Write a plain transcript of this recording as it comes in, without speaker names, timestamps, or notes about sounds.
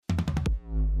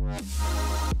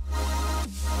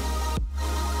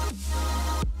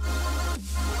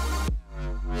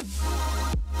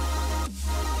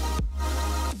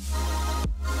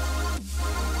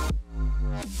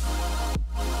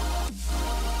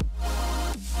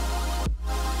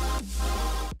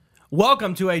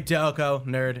Welcome to a Delco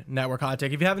Nerd Network Hot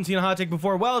Take. If you haven't seen a hot take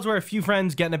before, well, it's where a few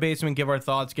friends get in a basement, give our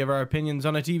thoughts, give our opinions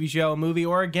on a TV show, a movie,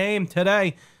 or a game.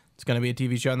 Today, it's going to be a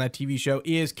TV show, and that TV show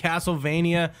is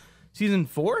Castlevania Season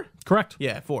 4? Correct.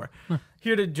 Yeah, 4.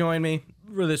 Here to join me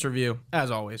for this review,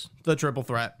 as always, the triple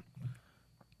threat,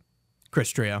 Chris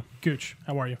Trio. Gooch,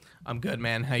 how are you? I'm good,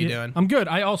 man. How you doing? I'm good.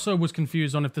 I also was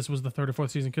confused on if this was the third or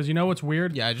fourth season, because you know what's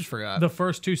weird? Yeah, I just forgot. The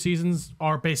first two seasons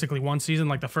are basically one season,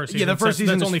 like the first season. Yeah, the first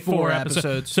season that's is only four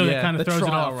episodes. So yeah, it kind of throws it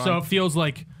off. run. So it feels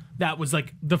like that was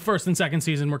like the first and second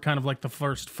season were kind of like the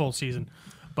first full season.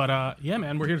 But yeah,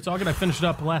 man, we're here to talk it. I finished it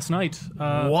up last night.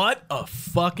 What a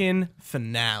fucking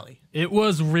finale. It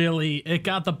was really, it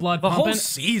got the blood pumping. The whole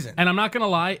season. And I'm not going to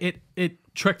lie, it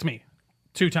tricked me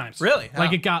 2 times. Really? Like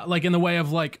How? it got like in the way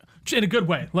of like, in a good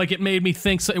way. Like it made me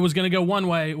think it was going to go one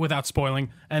way without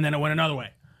spoiling, and then it went another way.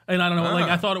 And I don't know, like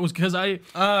I thought it was because okay.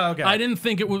 I didn't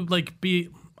think it would like be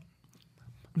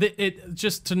it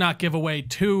just to not give away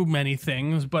too many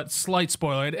things, but slight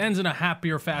spoiler. It ends in a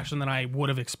happier fashion than I would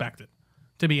have expected,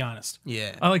 to be honest.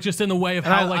 Yeah. I like just in the way of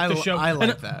how like the show. I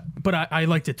like and, that. But I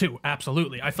liked it too.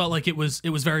 Absolutely. I felt like it was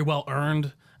very well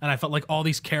earned, and I felt like all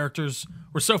these characters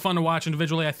were so fun to watch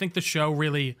individually. I think the show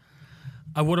really.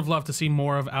 I would have loved to see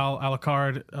more of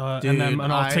Alucard and them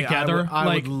and all together.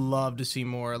 I would love to see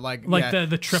more. Like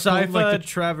the triple, Sypha, like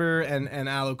Trevor, and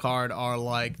Alucard are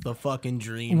like the fucking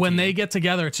dream when team. they get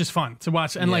together, it's just fun to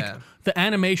watch. And like the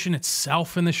animation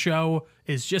itself in the show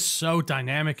is just so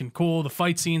dynamic and cool. The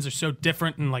fight scenes are so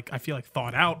different and like I feel like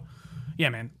thought out. Yeah,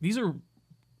 man, these are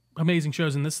amazing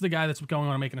shows, and this is the guy that's going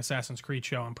on to make an Assassin's Creed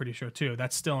show, I'm pretty sure too.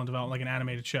 That's still in development, like an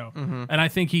animated show, and I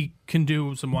think he can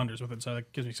do some wonders with it. So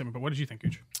that gives me something. But what did you think,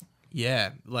 Gooch?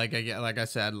 Yeah, like I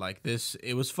said, like this,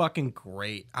 it was fucking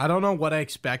great. I don't know what I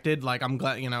expected. Like I'm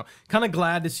glad, kind of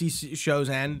glad to see shows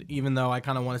end, even though I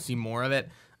kind of want to see more of it.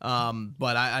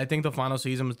 But I think the final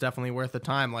season was definitely worth the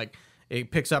time. Like it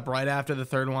picks up right after the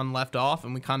third one left off,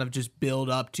 and we kind of just build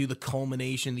up to the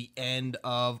culmination, the end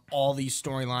of all these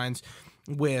storylines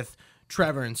with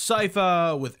Trevor and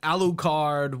Sypha, with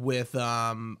Alucard, with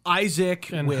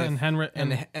Isaac, And Henry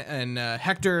and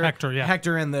Hector. Hector, yeah.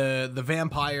 Hector and the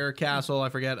vampire castle. I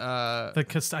forget.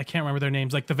 Because I can't remember their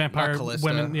names, like the vampire Callista,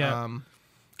 women. Yeah,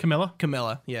 Camilla.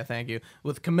 Camilla. Yeah, thank you.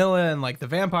 With Camilla and like the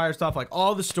vampire stuff, like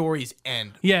all the stories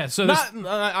end. Yeah, so Not,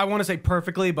 I want to say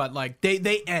perfectly, but like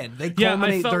they end. They yeah,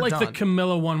 culminate. I felt they're like done. the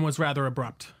Camilla one was rather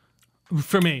abrupt.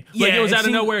 For me, like Yeah, it was it out of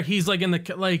seemed- nowhere. He's like in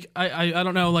the like I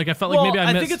don't know. Like I felt like maybe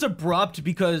I missed. think it's abrupt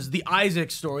because the Isaac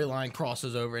storyline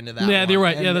crosses over into that. Yeah, one. you're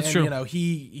right. And, Yeah, that's true.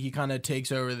 He kind of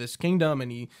takes over this kingdom,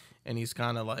 and he's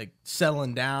kind of like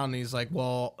settling down. And he's like,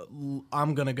 well,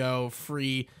 I'm gonna go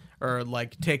free or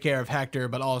like take care of Hector,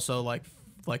 but also like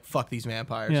fuck these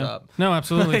vampires up. No,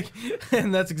 absolutely.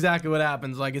 And that's exactly what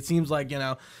happens. Like it seems like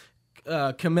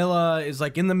Camilla is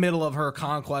like in the middle of her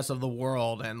conquest of the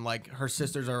world, and like her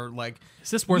sisters are like, Is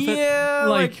this worth it? yeah,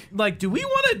 like do we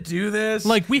want to do this?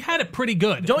 Like we had it pretty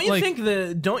good. Don't you Like, think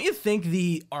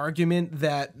the argument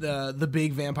that the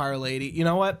big vampire lady, you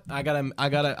know what? I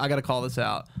gotta call this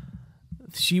out.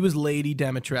 She was Lady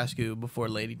Dimitrescu before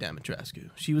Lady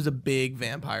Dimitrescu. She was a big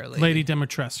vampire lady. Lady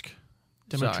Dimitrescu.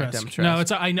 Sorry, Dimitrescu.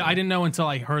 No, I didn't know until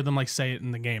I heard them like say it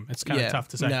in the game. It's kind of tough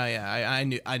to say. No, yeah,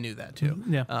 I knew that too.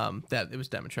 Yeah. That it was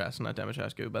Dimitrescu, not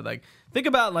Dimitrescu. But like, think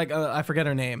about like I forget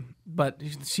her name, but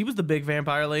she was the big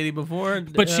vampire lady before.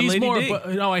 But she's Lady more.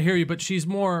 D. No, I hear you. But she's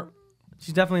more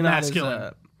She's definitely not masculine.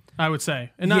 As, I would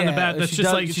say, and not in the bad. That's she just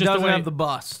does, like she it's just doesn't the way. have the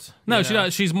bust. No, she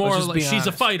does. She's more Let's just like be she's a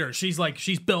honest. fighter.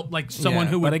 She's built like someone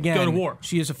who would but again, go to war.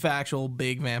 She is a factual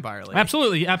big vampire lady.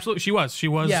 Absolutely. She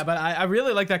was. Yeah, but I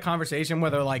really like that conversation where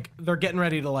they're getting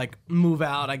ready to like move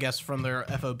out, I guess, from their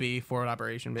FOB, forward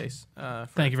operation base.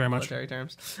 Thank you very much. Military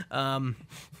terms.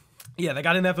 Yeah, they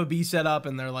got an FOB set up,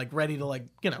 and they're like ready to like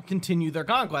continue their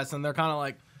conquest, and they're kind of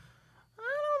like,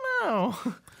 I don't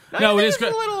know. No, it is a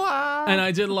great. little And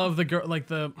I did love the girl, like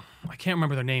I can't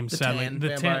remember their names. Sadly, tan the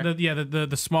vampire.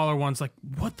 the smaller ones. Like,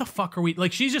 what the fuck are we?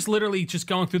 Like, she's just literally just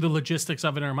going through the logistics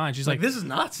of it in her mind. She's like, this is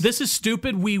nuts. This is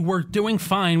stupid. We were doing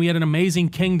fine. We had an amazing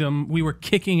kingdom. We were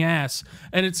kicking ass.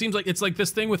 And it seems like it's like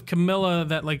this thing with Camilla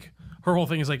that like her whole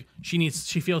thing is like she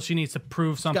feels she needs to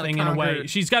prove something in a way. conquer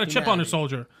She's got a chip on her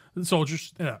humanity.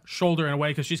 soldier's shoulder in a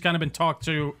way because she's kind of been talked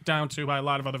down to by a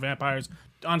lot of other vampires.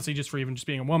 Honestly, just for even just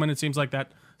being a woman, it seems like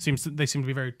that. They seem to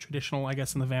be very traditional, I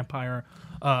guess, in the vampire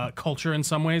culture in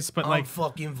some ways. But like,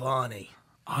 fucking Vani.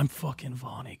 I'm fucking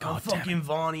Vonnie. God damn it. Fucking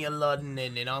Vonnie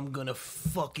Ludden, and I'm gonna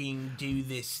fucking do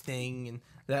this thing. And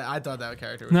that I thought that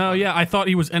character was No, funny. yeah, I thought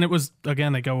he was, and it was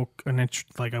again. They go an inch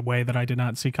like a way that I did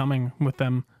not see coming with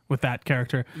them with that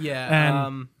character. Yeah.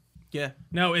 and Yeah.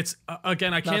 No, it's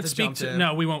again. I can't to speak jump to. in.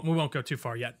 No, we won't go too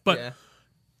far yet. But Yeah.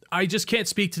 I just can't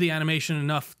speak to the animation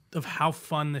enough of how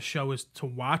fun the show is to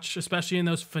watch, especially in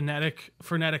those frenetic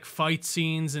fight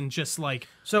scenes and just like.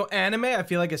 So anime, I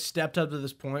feel like has stepped up to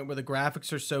this point where the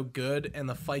graphics are so good and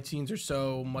the fight scenes are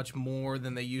so much more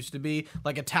than they used to be.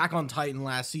 Like Attack on Titan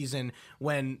last season,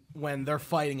 when they're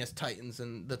fighting as Titans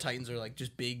and the Titans are like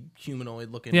just big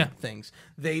humanoid looking things.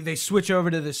 They switch over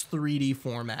to this 3D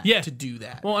format to do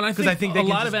that. Well, and I think they a can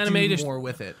lot of just animated do more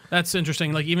with it. That's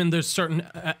interesting. Like even there's certain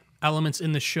elements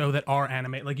in the show that are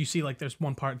animated. Like you see, like there's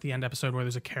one part at the end episode where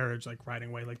there's a carriage like riding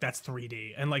away. Like that's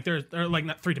 3D, and like they're like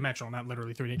not 3-dimensional, not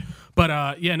literally 3D. But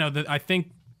I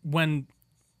think when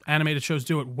animated shows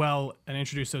do it well and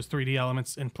introduce those 3D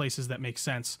elements in places that make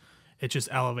sense, it just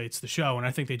elevates the show. And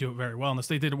I think they do it very well. And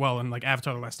they did it well in like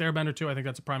Avatar: The Last Airbender too. I think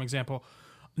that's a prime example.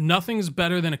 Nothing's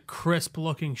better than a crisp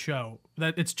looking show.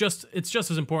 That it's just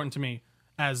as important to me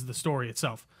as the story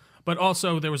itself. But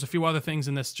also, there was a few other things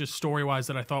in this, just story-wise,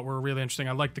 that I thought were really interesting.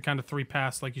 I liked the kind of 3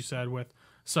 paths, like you said, with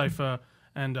Sypha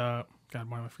and God,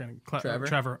 why am I forgetting?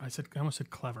 Trevor. I almost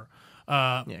said clever.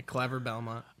 Clever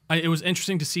Belmont. It was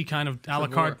interesting to see kind of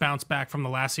Alucard bounce back from the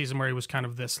last season, where he was kind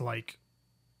of this like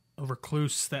a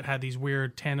recluse that had these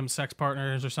weird tandem sex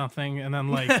partners or something, and then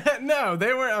like no,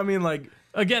 they were. I mean, like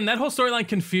again, that whole storyline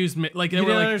confused me. Like you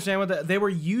didn't understand what they were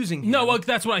using. Him. No, well,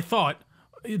 that's what I thought.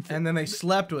 And then they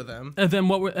slept with him. And then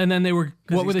what were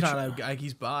the kind of like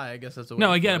he's bi? I guess that's the way.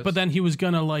 No, I get it. But then he was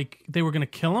gonna like they were gonna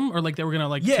kill him, or like they were gonna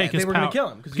like take his power. Gonna kill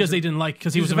him because they didn't like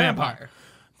because he was a vampire.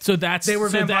 So they were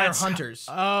vampire hunters.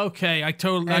 Okay, I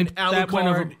totally. And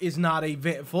Alucard is not a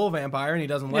full vampire, and he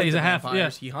doesn't like he's vampires.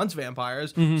 half. He hunts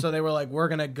vampires. Mm-hmm. So they were like, we're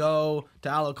gonna go to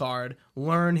Alucard,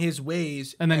 learn his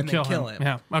ways, and then kill him.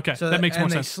 Yeah. Okay, so that makes more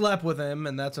sense. And they slept with him,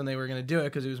 and that's when they were gonna do it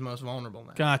because he was most vulnerable.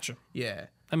 Now. Gotcha. Yeah,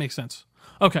 that makes sense.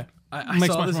 Okay. I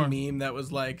saw this meme that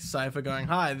was like Sypha going,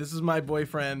 "Hi, this is my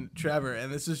boyfriend Trevor,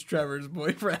 and this is Trevor's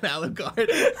boyfriend Alucard."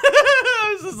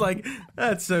 I was just like,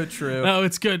 "That's so true." No,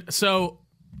 it's good. So,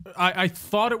 I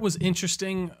thought it was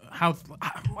interesting how.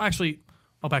 Actually,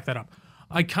 I'll back that up.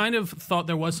 I kind of thought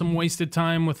there was some wasted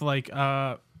time with like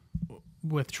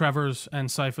with Trevor's and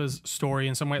Sypha's story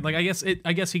in some way. Like I guess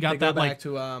he got that like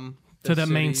to the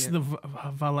main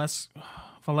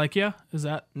Wallachia, is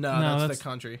that? No, that's the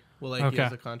country. Wallachia is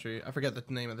the country. I forget the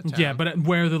name of the town. Yeah, but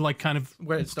where the like kind of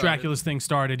where Dracula's thing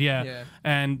started, yeah.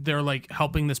 And they're like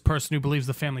helping this person who believes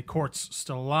the family court's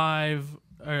still alive,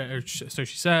 or so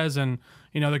she says, and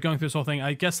they're going through this whole thing.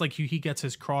 I guess like he gets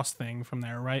his cross thing from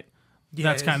there, right? Yeah,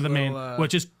 that's kind of the main,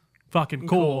 which is fucking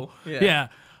cool. Yeah.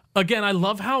 Again, I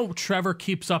love how Trevor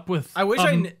keeps up with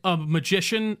a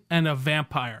magician and a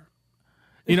vampire.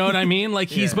 You know what I mean? Like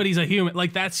but he's a human.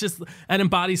 Like that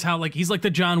embodies how like he's like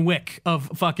the John Wick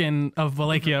of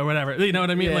Wallachia or whatever. You know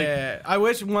what I mean? Yeah. I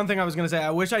wish one thing I was gonna say. I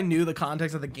wish I knew the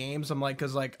context of the games. I'm like,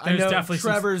 because like I know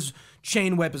Trevor's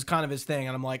chain whip is kind of his thing,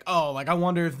 and I'm like, oh, like I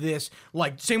wonder if this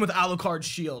like same with Alucard's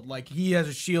shield. Like he has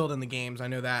a shield in the games. I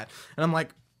know that, and I'm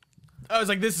like. I was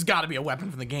like, this has got to be a weapon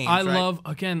from the games. I love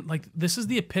again, like this is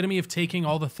the epitome of taking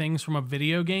all the things from a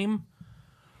video game.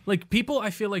 Like people,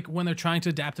 I feel like when they're trying to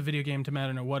adapt a video game to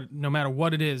no matter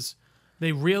what it is,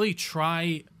 they really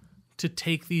try to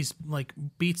take these like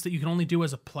beats that you can only do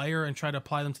as a player and try to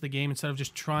apply them to the game instead of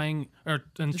just trying to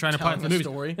apply them to the movie.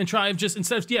 Story. And trying to just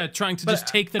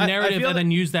take the narrative and then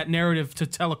use that narrative to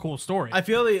tell a cool story. I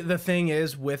feel the thing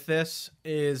is with this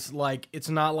is like it's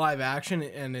not live action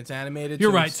and it's animated.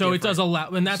 You're right, so it does allow,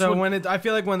 and that's so I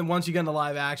feel like once you get into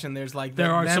live action, there's like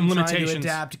there are some limitations. To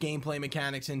adapt gameplay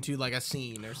mechanics into like a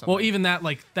scene or something. Well, even that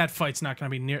that fight's not going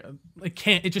to be near.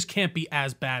 It just can't be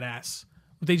as badass.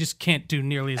 They just can't do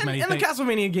nearly as many things. And the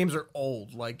Castlevania games are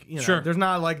old. Like, sure. There's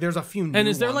not like, there's a few new And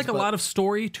is there ones, like a lot of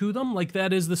story to them? Like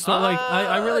that is the story. Like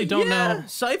I really don't know.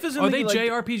 Sypha's are they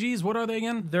JRPGs? What are they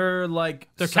again? They're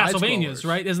Castlevanias,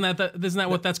 right? Isn't that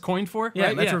what that's coined for? Yeah,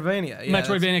 right? Metroidvania. Yeah,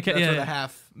 Metroidvania. That's where the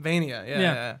half-vania.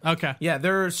 Yeah. Okay. Yeah,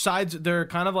 they're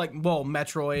kind of like,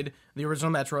 Metroid. The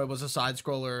original Metroid was a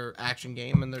side-scroller action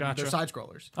game, and they're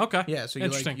side-scrollers. Okay. Yeah, so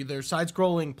they're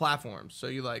side-scrolling platforms. So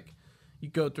you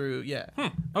go through,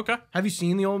 Okay. Have you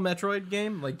seen the old Metroid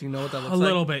game? Like, do you know what that looks like? A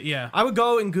little bit, yeah. I would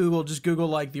go and Google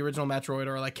like the original Metroid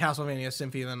or like Castlevania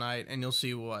Symphony of the Night, and you'll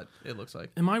see what it looks like.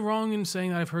 Am I wrong in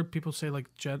saying that I've heard people say like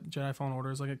Jedi Fallen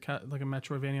Order is like a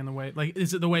Metroidvania in the way? Like,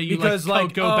 is it the way you go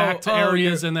back to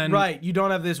areas and then right? You don't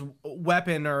have this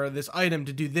weapon or this item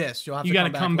to do this. You'll have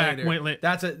to come back later. Wait,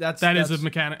 That's a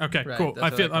mechanic. Okay, right, cool. I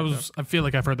feel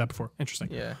like I've heard that before. Interesting.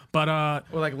 Yeah. But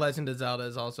or like Legend of Zelda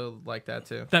is also like that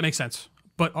too. That makes sense.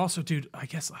 But also, dude, I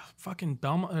guess fucking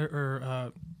Belmont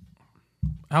or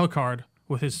Alucard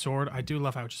with his sword. I do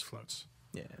love how it just floats.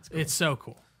 Yeah, it's cool. It's so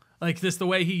cool. Like this, the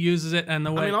way he uses it, and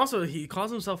the way. I mean, also he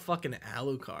calls himself fucking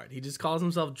Alucard. He just calls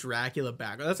himself Dracula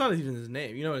back. That's not even his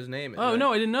name. You know what his name is? Oh right?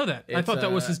 no, I didn't know that. I thought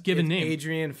that was his given name.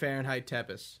 Adrian Fahrenheit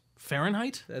Tepes.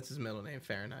 Fahrenheit. That's his middle name,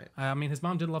 Fahrenheit. I mean, his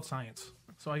mom did love science,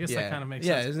 so I guess that kind of makes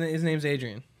sense. sense. Yeah, his name's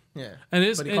Adrian. Yeah,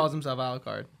 and but he calls himself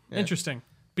Alucard. Yeah. Interesting,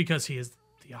 because he is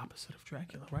the opposite of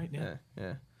Dracula, right?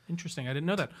 Yeah. Interesting. I didn't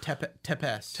know that.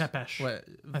 Tepesh. What?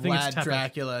 I think it's Tepesh.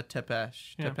 Dracula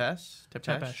Tepesh. Yeah.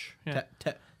 Tepesh. Yeah.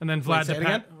 And then Vlad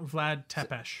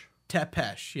Tepesh.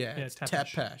 Tepesh. Yeah.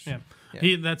 Tepesh.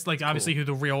 Yeah. That's like obviously who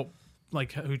the real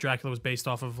who Dracula was based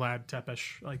off of, Vlad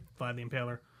Tepesh, like Vlad the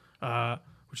Impaler,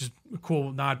 which is a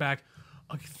cool nod back.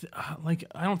 Like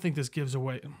I don't think this gives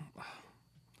away.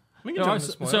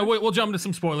 So we'll jump into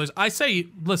some spoilers. I say,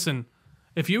 listen.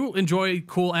 If you enjoy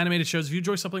cool animated shows, if you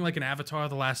enjoy something like an Avatar: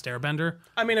 The Last Airbender,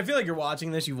 I mean, I feel like you're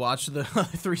watching this. You watched the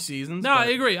 3 seasons. No, I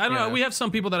agree. I don't know. We have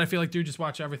some people that I feel like do just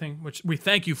watch everything, which we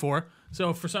thank you for.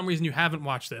 So if for some reason you haven't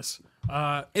watched this,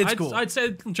 it's cool. I'd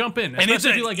say jump in, and it's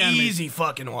if you like anime. Easy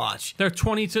fucking watch. They're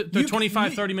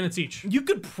 25, 30 minutes each. You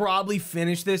could probably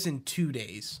finish this in 2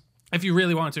 days if you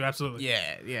really want to. Absolutely.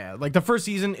 Yeah. Like the first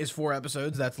season is 4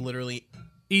 episodes. That's literally.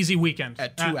 Easy weekend.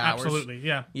 At 2 hours. Absolutely,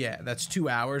 yeah. Yeah, that's 2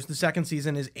 hours. The second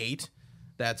season is 8.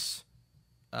 That's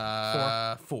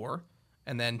 4.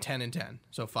 And then 10 and 10.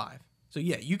 So 5. So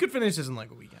yeah, you could finish this in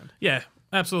like a weekend. Yeah,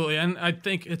 absolutely. And I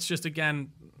think it's just,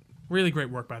 again, really great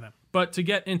work by them. But to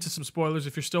get into some spoilers,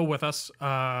 if you're still with us,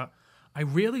 I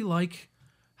really like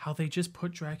how they just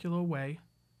put Dracula away.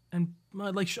 And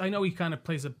I know he kind of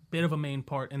plays a bit of a main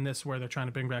part in this, where they're trying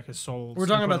to bring back his soul. We're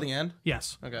talking about the end?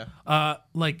 Yes. Okay.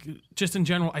 Just in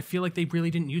general, I feel like they really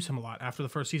didn't use him a lot after the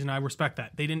first season. I respect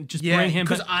that. They didn't just bring him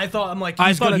back. Because I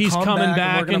thought he's coming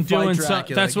back and doing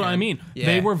something. That's what I mean. Yeah,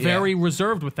 they were very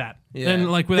reserved with that. Yeah.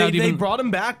 And they brought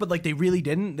him back, but like they really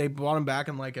didn't. They brought him back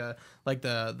in like a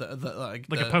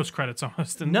post credits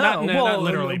almost. Not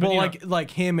literally, but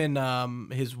like him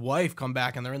and his wife come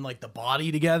back and they're in like the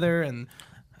body together, and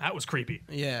that was creepy.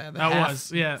 Yeah,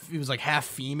 He was like half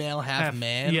female, half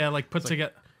man. Yeah, like put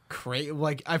together. Crazy.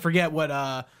 Like I forget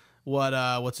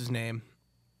what's his name.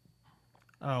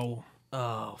 Oh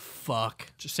fuck.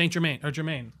 Saint Germain or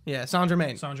Germain. Yeah, Saint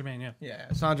Germain. Saint Germain. Yeah.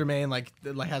 Yeah, Saint Germain like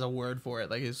has a word for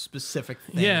it, like his specific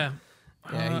thing. Yeah.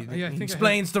 He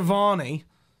explains to Varney.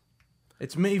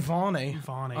 It's me, Varney.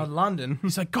 London.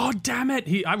 He's like, God damn it.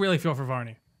 I really feel for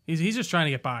Varney. He's just trying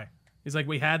to get by. He's like,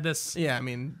 we had this. Yeah, I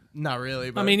mean, not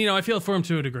really. But... I mean, I feel for him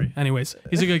to a degree. Anyways,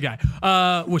 he's a good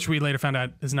guy, which we later found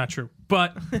out is not true.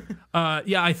 But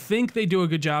yeah, I think they do a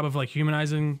good job of like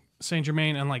humanizing Saint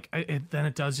Germain, and like then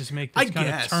it does just make this kind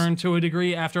of turn to a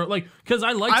degree after, like, because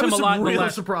I liked him a lot. I was really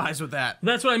surprised with that.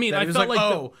 That's what I mean. I felt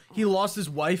like he lost his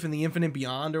wife in the Infinite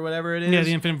Beyond or whatever it is. Yeah,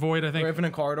 the Infinite Void, I think. Or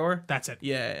Infinite Corridor. That's it.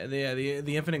 Yeah,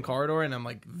 the Infinite Corridor, and I'm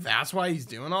like, that's why he's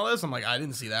doing all this. I'm like, I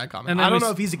didn't see that coming. And I don't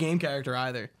know if he's a game character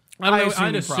either.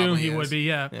 I'd assume he would be,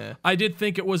 yeah. I did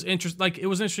think it was interesting. Like, it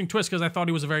was an interesting twist because I thought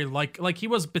he was a very like he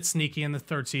was a bit sneaky in the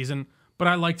third season, but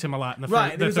I liked him a lot in the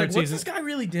third season. What's this guy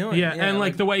really doing? Yeah, and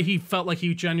like the way he felt like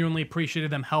he genuinely appreciated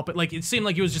them helping. Like it seemed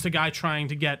like he was just a guy trying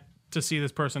to get to see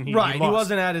this person. He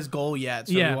wasn't at his goal yet,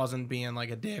 so he wasn't being like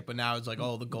a dick. But now it's like,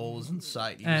 the goal is in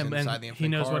sight. He's inside the Infinite he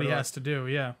knows Corridor. what he has to do.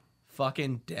 Yeah,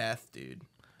 fucking death, dude.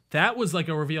 That was like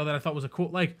a reveal that I thought was a cool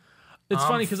like. It's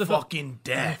funny because fucking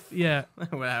death. Yeah,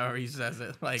 whatever he says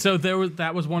it. Like so,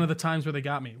 that was one of the times where they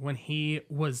got me when he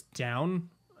was down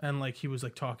and like he was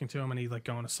like talking to him and he like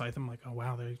going to scythe him. Like, oh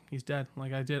wow, he's dead.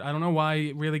 Like I don't know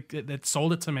why really it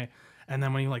sold it to me. And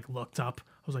then when he like looked up,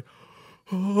 I was like,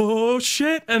 oh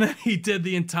shit! And then he did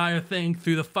the entire thing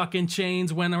through the fucking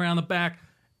chains, went around the back.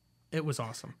 It was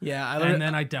awesome. Yeah, and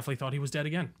then I definitely thought he was dead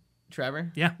again.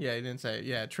 Trevor? Yeah. Yeah, he didn't say it.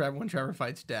 Yeah, when Trevor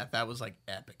fights death, that was like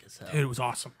epic as hell. Dude, it was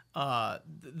awesome.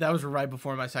 That was right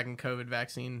before my second COVID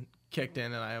vaccine kicked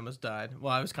in and I almost died.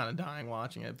 Well, I was kind of dying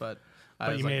watching it, but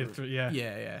you made it through, yeah.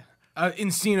 Yeah.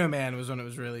 Encino Man was when it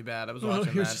was really bad. I was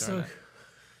watching that during it.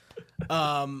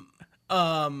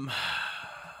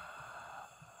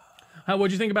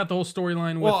 What'd you think about the whole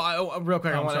storyline? Well, real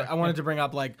quick, I wanted to bring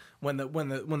up like when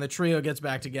the trio gets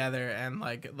back together and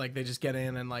like they just get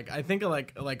in and like I think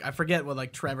like I forget what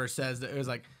like Trevor says. It was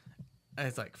like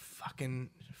it's like fucking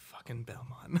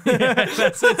Belmont.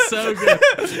 It's so good.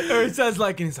 Or he says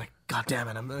like and he's like, God damn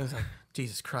it! It's like,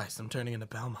 Jesus Christ, I'm turning into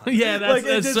Belmont. Yeah,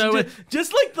 that's so.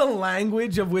 Just like the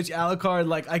language of which Alucard,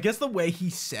 like I guess the way he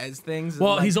says things.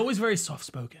 Well, like, he's always very soft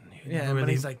spoken. Yeah, but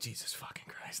he's like, Jesus fucking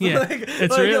Christ. Christ. Yeah,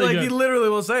 it's really like good. he literally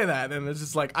will say that, and it's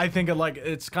just like I think of like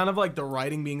it's kind of like the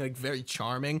writing being like very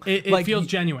charming. It like feels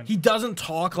genuine. He doesn't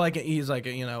talk like he's like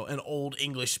an old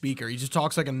English speaker. He just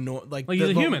talks like he's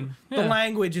a human. The Yeah.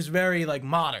 language is very like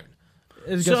modern.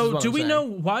 So do we know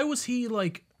why was he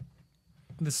like?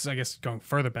 This is, I guess, going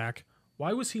further back.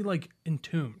 Why was he like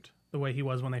entombed the way he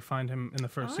was when they find him in the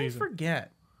first season? I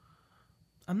forget.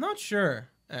 I'm not sure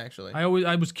actually. I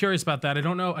was curious about that. I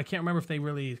don't know. I can't remember if they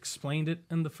really explained it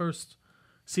in the first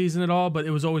season at all, but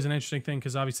it was always an interesting thing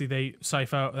because obviously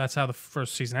Sypha, that's how the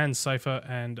first season ends. Sypha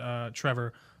and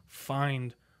Trevor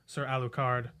find Sir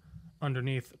Alucard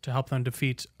underneath to help them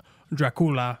defeat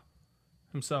Dracula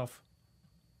himself.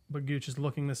 But Gooch is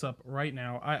looking this up right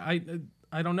now.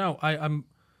 I don't know.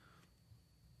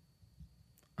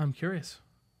 I'm curious.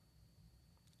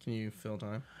 Can you fill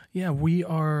time? Yeah, we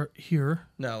are here.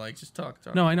 No, like just talk.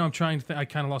 No, I know. I'm trying to. I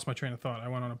kind of lost my train of thought. I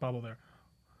went on a bubble there,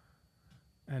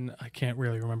 and I can't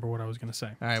really remember what I was going to say.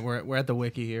 All right, we're at the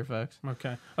wiki here, folks.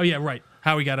 Okay. Oh yeah, right.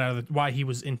 How he got out of why he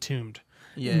was entombed.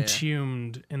 Yeah.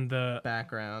 Entombed in the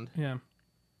Background. Yeah.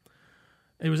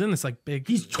 It was in this like big.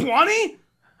 He's 20.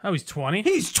 Oh, he's 20.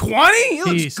 He's 20. He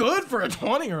looks He's- good for a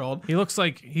 20-year-old. He looks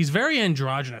like he's very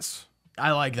androgynous.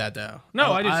 I like that though.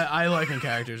 No, I like when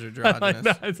characters are androgynous.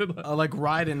 that. Like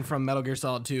Raiden from Metal Gear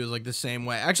Solid 2 is like the same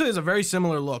way. Actually, it's a very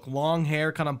similar look. Long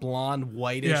hair, kind of blonde,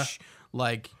 whitish.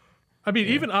 Like, I mean,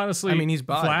 even honestly, I mean, he's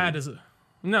bi, Vlad dude. is.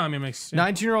 No, I mean, it makes. Yeah.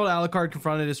 19-year-old Alucard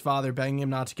confronted his father, begging him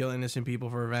not to kill innocent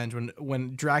people for revenge.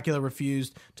 When Dracula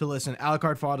refused to listen,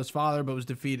 Alucard fought his father, but was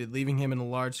defeated, leaving him in a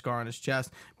large scar on his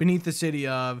chest beneath the city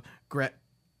of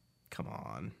Come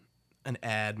on. An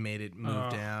ad made it move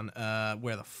down.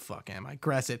 Where the fuck am I?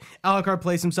 Gresset. Alucard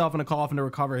placed himself in a coffin to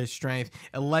recover his strength.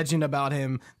 A legend about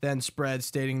him then spread,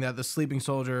 stating that the sleeping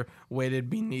soldier waited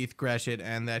beneath Gresset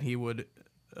and that he would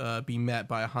be met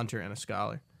by a hunter and a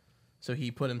scholar. So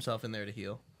he put himself in there to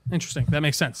heal. Interesting. That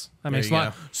makes sense. That makes a you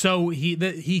lot. go. So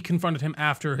he confronted him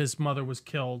after his mother was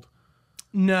killed.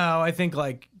 No, I think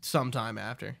like sometime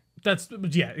after. That's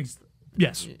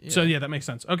yes. So yeah, that makes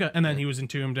sense. Okay, and then he was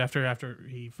entombed after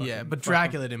he. Fucking Yeah, but fucked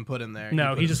Dracula didn't put him there. him. No,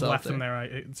 put he just himself left him there.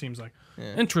 It seems like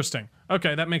interesting.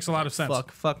 Okay, that makes a lot of sense.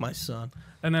 Fuck my son.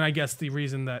 And then I guess the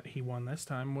reason that he won this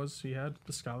time was he had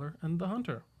the scholar and the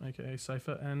hunter, aka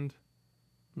Sypha and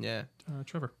Yeah,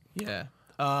 Trevor. yeah.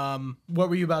 What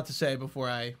were you about to say before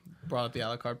I brought up the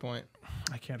Alucard point?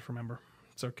 I can't remember.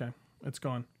 It's okay. It's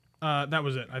gone. That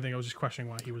was it. I think I was just questioning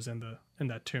why he was in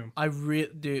that tomb.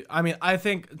 Dude. I mean, I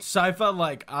think Sypha,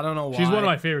 like, I don't know why. She's one of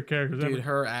my favorite characters Dude, ever.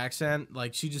 her accent,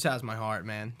 like, she just has my heart,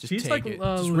 man. Just She's take like, it.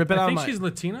 Just rip it I out think of my. she's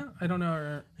Latina. I don't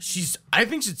know. I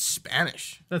think she's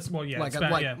Spanish. That's yeah. Like,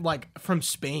 yeah. like from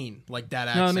Spain, like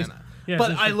that No, it accent. makes- yeah,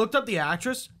 but it's I interesting. looked up the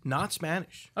actress, not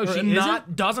Spanish. Oh, she Or not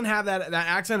isn't? doesn't have that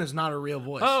accent. Is not a real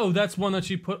voice. Oh, that's one that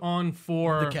she put on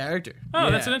for the character.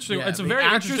 Oh, that's an interesting. It's a very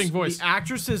interesting voice. The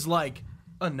actress is like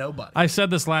a nobody. I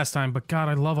said this last time, but God,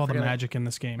 I love all the Forget it. magic in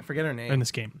this game. I forget her name. In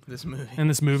this game. This movie. In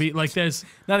this movie, like there's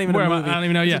Not even a where am I? movie. I don't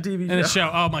even know. It's Yeah, a TV in the show.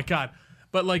 show. Oh my God!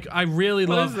 But like, I really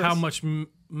love is how this? much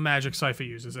magic Sypha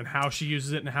uses and how she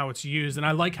uses it and how it's used, and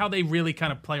I like how they really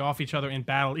kind of play off each other in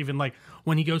battle. Even like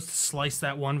when he goes to slice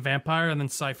that one vampire, and then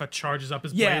Sypha charges up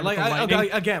his blade Yeah, with like the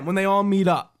lightning. again, when they all meet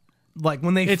up, like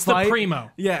when they It's fight, the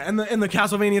primo. Yeah, and the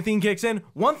Castlevania theme kicks in.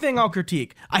 One thing I'll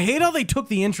critique: I hate how they took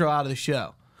the intro out of the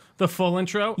show. The full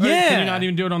intro. Or Yeah. can you not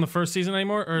even do it on the first season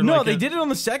anymore? Or No, like they did it on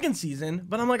the second season,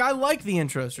 but I'm like, I like the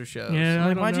intros for shows. Yeah, I'm I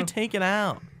like, don't why'd know. you take it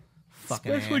out?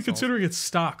 Fucking Especially assholes. considering it's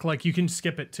stock, like you can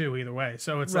skip it too either way.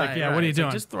 So it's like, Right, yeah, right. what are you It's like,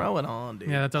 doing? just throw it on, dude.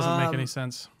 Yeah, that doesn't make any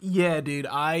sense. Yeah, dude.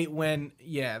 When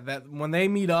they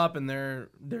meet up and they're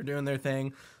doing their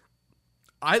thing,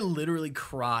 I literally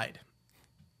cried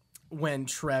when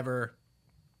Trevor,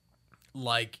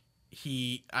 like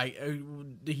he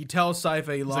tells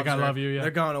Sypha he loves like, "I her." love you, yeah.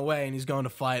 They're going away and he's going to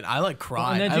fight. I like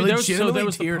cried. then, I dude, there was- so legitimately there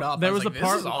was the teared par- up. there I was like, the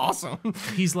part- This is awesome.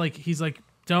 He's like,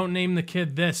 don't name the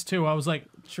kid this too. I was like,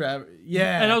 Trevor.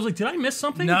 Yeah. and I was like, did I miss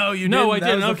something? No, you No, I didn't. That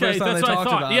didn't. was the Okay, first time that's they what I talked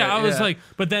thought. about Yeah, it, I was yeah. like,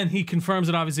 but then he confirms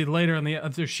it obviously later in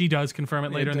the. She does confirm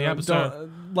it later in the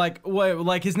episode.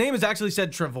 Like his name is actually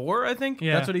said Trevor, I think.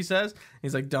 Yeah. That's what he says.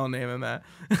 He's like, don't name him that.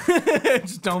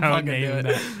 Just don't Don't fucking name do it.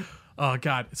 that. Oh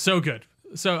God, so good.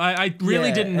 So I really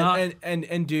Yeah, did not.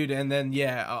 and dude, and then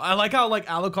I like how like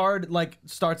Alucard like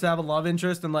starts to have a love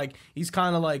interest and like he's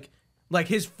kind of like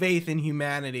his faith in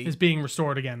humanity is being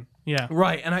restored again. Yeah.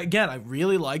 right. And I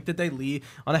really like that they leave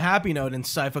on a happy note. And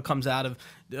Sypha comes out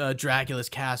of Dracula's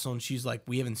castle and she's like,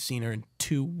 we haven't seen her in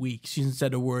 2 weeks. She hasn't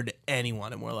said a word to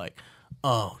anyone, and we're like,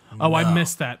 oh, Oh, I no.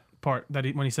 missed that part when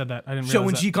he said that. I didn't realize So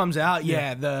when that. she comes out,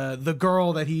 the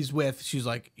girl that he's with, she's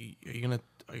like,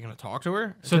 are you gonna talk to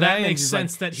her? So that makes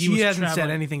sense that he was She hasn't said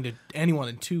traveling- anything to anyone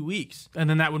in 2 weeks. And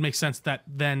then that would make sense that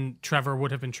then Trevor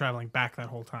would have been traveling back that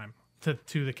whole time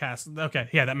to the cast. Okay,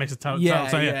 yeah, that makes a ton of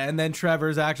sense. Yeah. And then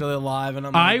Trevor's actually alive, and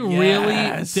I'm I like, really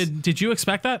yes. did. You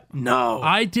expect that? No,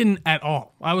 I didn't at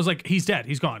all. I was like, he's dead.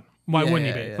 He's gone. Why wouldn't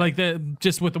he be? yeah. Like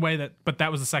just with the way that. But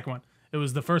that was the second one. It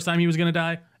was the first time he was gonna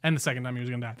die, and the second time he was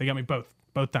gonna die. They got me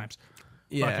both times.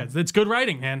 yeah. Okay, it's good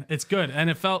writing, man. It's good, and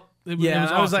it felt. It Yeah,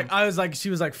 was I awesome. was like,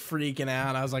 she was like freaking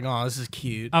out. I was like, oh, this is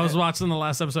cute. I was watching the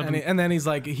last episode. and then he's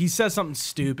like, he says something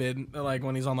stupid, like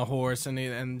when he's on the horse,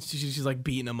 and she's like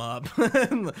beating him up,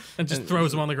 and just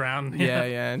throws him on the ground. yeah,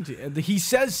 and he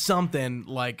says something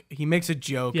like he makes a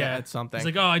joke Yeah. at something. He's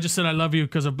like, "Oh, I just said I love you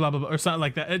because of blah blah blah," or something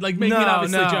like that. It, like making it no,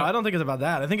 obviously joke. I don't think it's about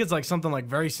that. I think it's like something like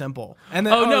very simple. And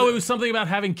then, Oh no, it was something about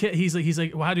having kids. He's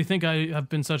like, well, how do you think I have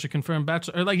been such a confirmed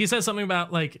bachelor? Or like he says something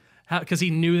about like how because he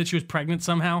knew that she was pregnant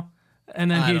somehow, and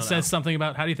then he don't says know. something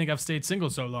about how do you think I've stayed single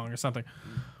so long or something.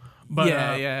 But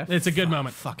yeah. it's a good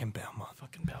moment. Fucking Belmont.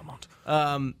 Fucking Belmont.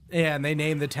 Yeah, and they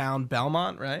named the town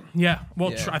Belmont, right? Yeah.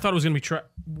 Well, Yeah. I thought it was gonna be.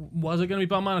 Was it gonna be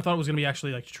Belmont? I thought it was gonna be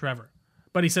actually like Trevor,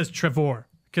 but he says Trevor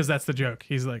because that's the joke.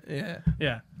 He's like,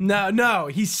 yeah. No,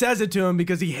 he says it to him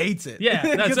because he hates it. Yeah,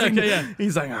 that's 'Cause okay, yeah.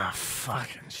 He's like, oh,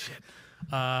 fucking shit.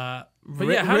 But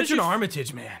yeah, how did Richard you?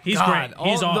 Armitage, man. He's God, great.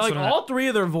 He's all, awesome Like in that. all three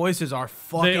of their voices are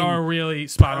fucking. They are really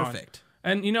spot perfect.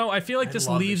 on. And you know, I feel like this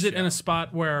love leaves this it in show. a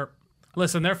spot where,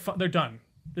 listen, they're done.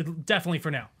 Definitely for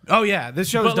now. Oh yeah, this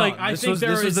show's But, done. like, I this think was there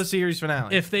this was is- the series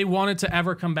finale. If they wanted to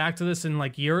ever come back to this in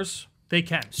like years, they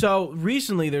can. So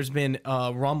recently, there's been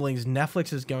rumblings.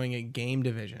 Netflix is going a game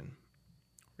division,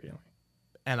 Really?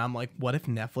 and I'm like, what if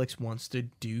Netflix wants to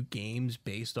do games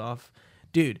based off,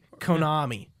 dude?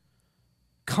 Konami,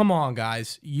 come on,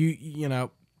 guys. You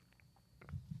know,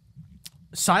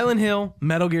 Silent Hill,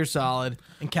 Metal Gear Solid,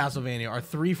 and Castlevania are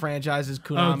three franchises.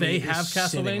 Konami Oh, they is have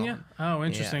sitting Castlevania? on. Oh,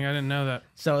 interesting. I didn't know that.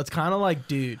 So it's kind of like,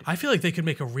 dude, I feel like they could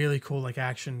make a really cool like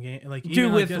action game, like Dude,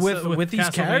 even, like, with these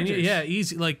Castlevania. characters. Yeah,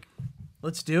 easy. Like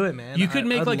let's do it, man. you could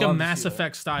make I'd like a love to Mass see that.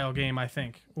 Effect style game. I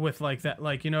think with like that,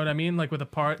 like you know what I mean, like with a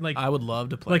part, like I would love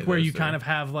to play. like where those you two. kind of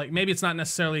have like maybe it's not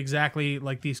necessarily exactly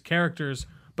like these characters,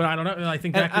 but I don't know. I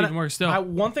think that could even work still.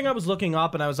 One thing I was looking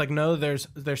up and I was like, no, there's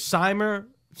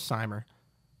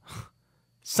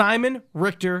Simon,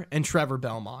 Richter, and Trevor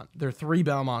Belmont. There are three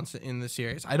Belmonts in the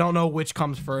series. I don't know which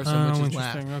comes first and which is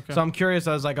last. interesting, okay. So I'm curious.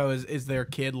 I was like, oh, is their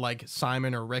kid like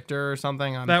Simon or Richter or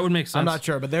something? That would make sense. I'm not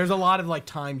sure, but there's a lot of like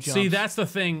time jumps. See, that's the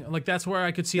thing. Like that's where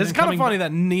I could see. it's them kind of coming funny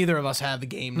that neither of us have the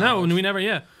game. No, knowledge. we never.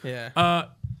 Yeah. Yeah.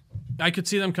 I could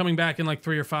see them coming back in like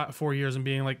 3 or 4 years and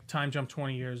being like time jump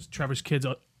 20 years. Trevor's kid's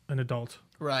an adult.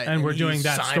 right. and we're he's doing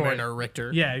that Simon story. or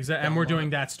Richter. Yeah, exactly. And we're doing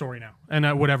that story now,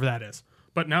 and whatever that is.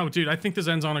 But no, dude, I think this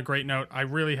ends on a great note. I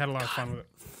really had a lot of fun with it.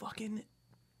 Fucking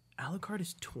Alucard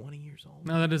is 20 years old.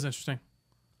 No, that is interesting.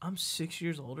 I'm 6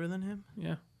 years older than him.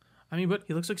 Yeah, I mean, but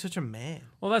He looks like such a man.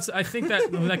 well, I think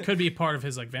that could be a part of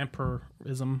his like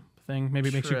vampirism thing. Maybe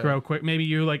it makes you True. grow quick. Maybe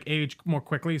you like age more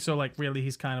quickly. So like really,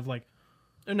 he's kind of like.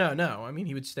 No. I mean,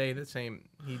 he would stay the same.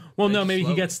 Well, no, maybe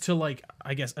he gets to like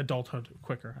I guess adulthood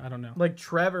quicker. I don't know. like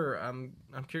Trevor. I'm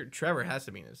curious. Trevor has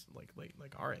to be in his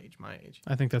like our age, my age.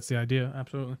 I think that's the idea.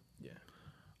 Absolutely. Yeah.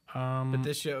 Um, But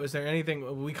this show, is there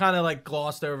anything we kind of like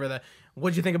glossed over the?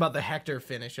 What'd you think about the Hector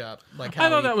finish up? Like how I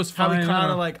thought that was How fine. he I kind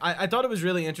don't of know. like. I thought it was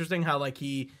really interesting how like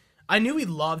he. I knew he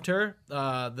loved her.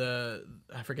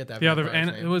 I forget that. the other vampire's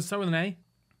and name. it was start with an A.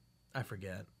 I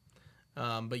forget.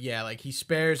 But yeah, like he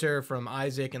spares her from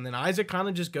Isaac, and then Isaac kind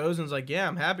of just goes and is like, "Yeah,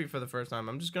 I'm happy for the first time.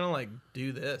 I'm just gonna like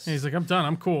do this." And he's like, I'm done.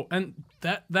 I'm cool. And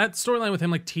that storyline with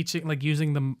him like teaching, like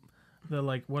using the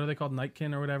like what are they called,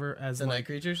 Nightkin or whatever, as the like Night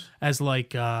Creatures. as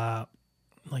like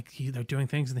they're doing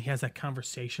things, and he has that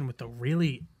conversation with the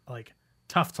really like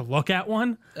tough to look at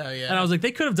one. Oh yeah. And I was like,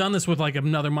 they could have done this with like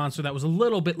another monster that was a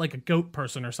little bit like a goat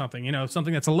person or something, you know,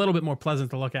 something that's a little bit more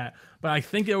pleasant to look at. But I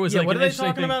think it was like what an are they interesting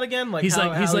talking thing. about again? Like he's how,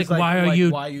 like he's how like,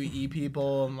 why you eat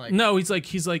people and like No, he's like,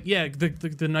 yeah,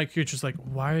 the night creature's like,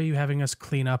 why are you having us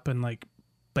clean up and like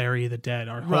bury the dead?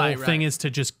 Our whole Right, thing right. is to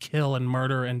just kill and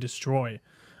murder and destroy.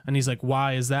 And he's like,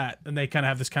 why is that? And they kind of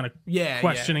have this kind of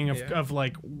questioning of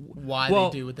like, why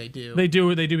well, they do what they do. they do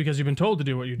what they do because you've been told to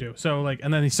do what you do. So like,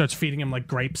 and then he starts feeding him like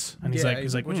grapes, and he's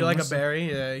like, would you like a "What's-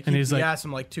 berry? Yeah. And he's he like- asked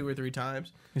him like 2 or 3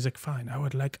 times. He's like, fine, I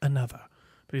would like another.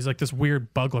 But he's like this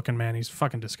weird bug-looking man. He's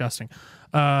fucking disgusting.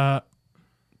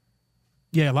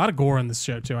 Yeah, a lot of gore in this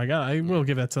show too. I will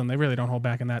give that to them. They really don't hold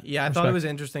back in that. Yeah, I thought it respect. was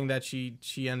interesting that she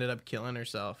ended up killing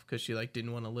herself because she like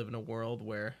didn't want to live in a world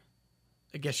where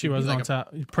I guess She she'd be, wasn't like on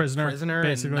top. Prisoner, prisoner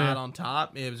basically. and not yeah. on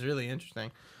top. It was really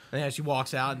interesting. And yeah, she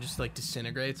walks out and just like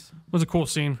disintegrates. It was a cool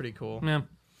scene. Pretty cool. Yeah.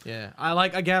 Yeah, I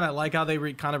like how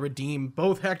they kind of redeem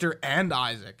both Hector and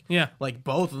Isaac. Yeah. Like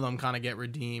both of them kind of get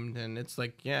redeemed, and it's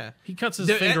like, yeah. He cuts his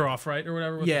finger off, right, or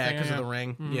whatever. With yeah, because of the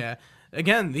ring. Mm-hmm. Yeah.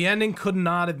 Again, the ending could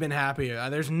not have been happier.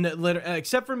 There's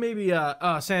except for maybe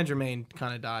Saint Germain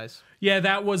kind of dies. Yeah,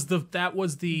 that was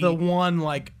the one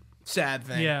like sad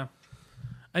thing. Yeah.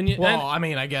 I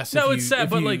mean, I guess it's sad,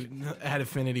 but like had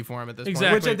affinity for him at this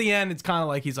exactly. point. Which at the end, it's kind of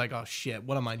like he's like, oh shit,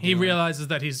 what am I doing? He realizes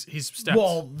that he's stepped.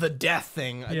 Well, the death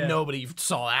thing, nobody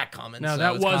saw that coming. No, so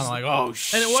that was like, oh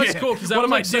shit, and it was cool because what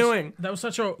am I doing? That was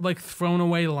such a like thrown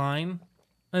away line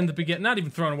in the beginning. Not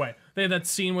even thrown away. They had that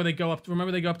scene where they go up.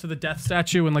 Remember they go up to the death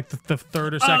statue in like the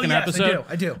third or second episode.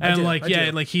 I do. And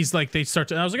like he's like they start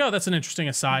to. And I was like, oh, that's an interesting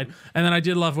aside. And then I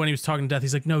did love when he was talking to Death.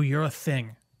 He's like, no, you're a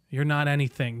thing. You're not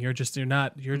anything. You're just a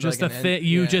thing.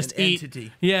 You just eat.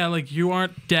 Entity. Yeah, like you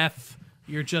aren't death.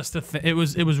 You're just a thing. It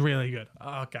was really good.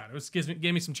 Oh god,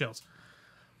 gave me some chills.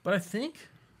 But I think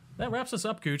that wraps us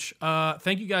up, Gooch.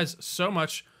 Thank you guys so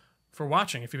much for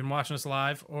watching. If you've been watching us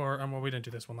live, or well, we didn't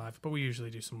do this one live, but we usually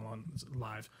do some ones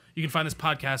live. You can find this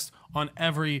podcast on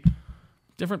every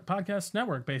different podcast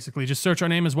network, basically. Just search our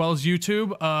name as well as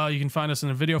YouTube. You can find us in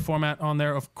a video format on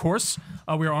there, of course.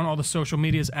 We are on all the social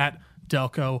medias at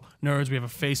Delco Nerds. We have a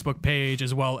Facebook page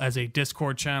as well as a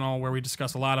Discord channel where we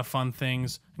discuss a lot of fun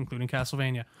things, including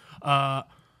Castlevania.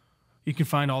 You can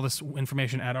find all this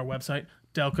information at our website,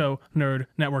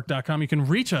 DelcoNerdNetwork.com. You can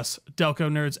reach us,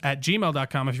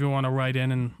 DelcoNerds@gmail.com, if you want to write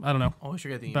in and, I don't know, always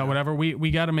forget the email. About whatever.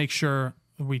 We got to make sure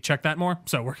we check that more,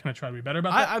 so we're going to try to be better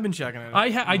about that. I've been checking it.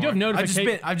 I do have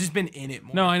notifications. I've just been in it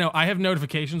more. No, I know. I have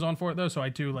notifications on for it, though, so I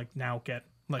do like now get,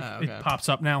 like, it pops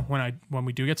up now when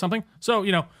we do get something. So,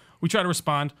 we try to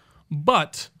respond.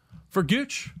 But for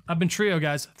Gooch, I've been Trio,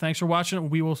 guys. Thanks for watching.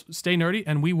 We will stay nerdy,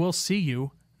 and we will see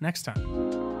you next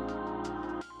time.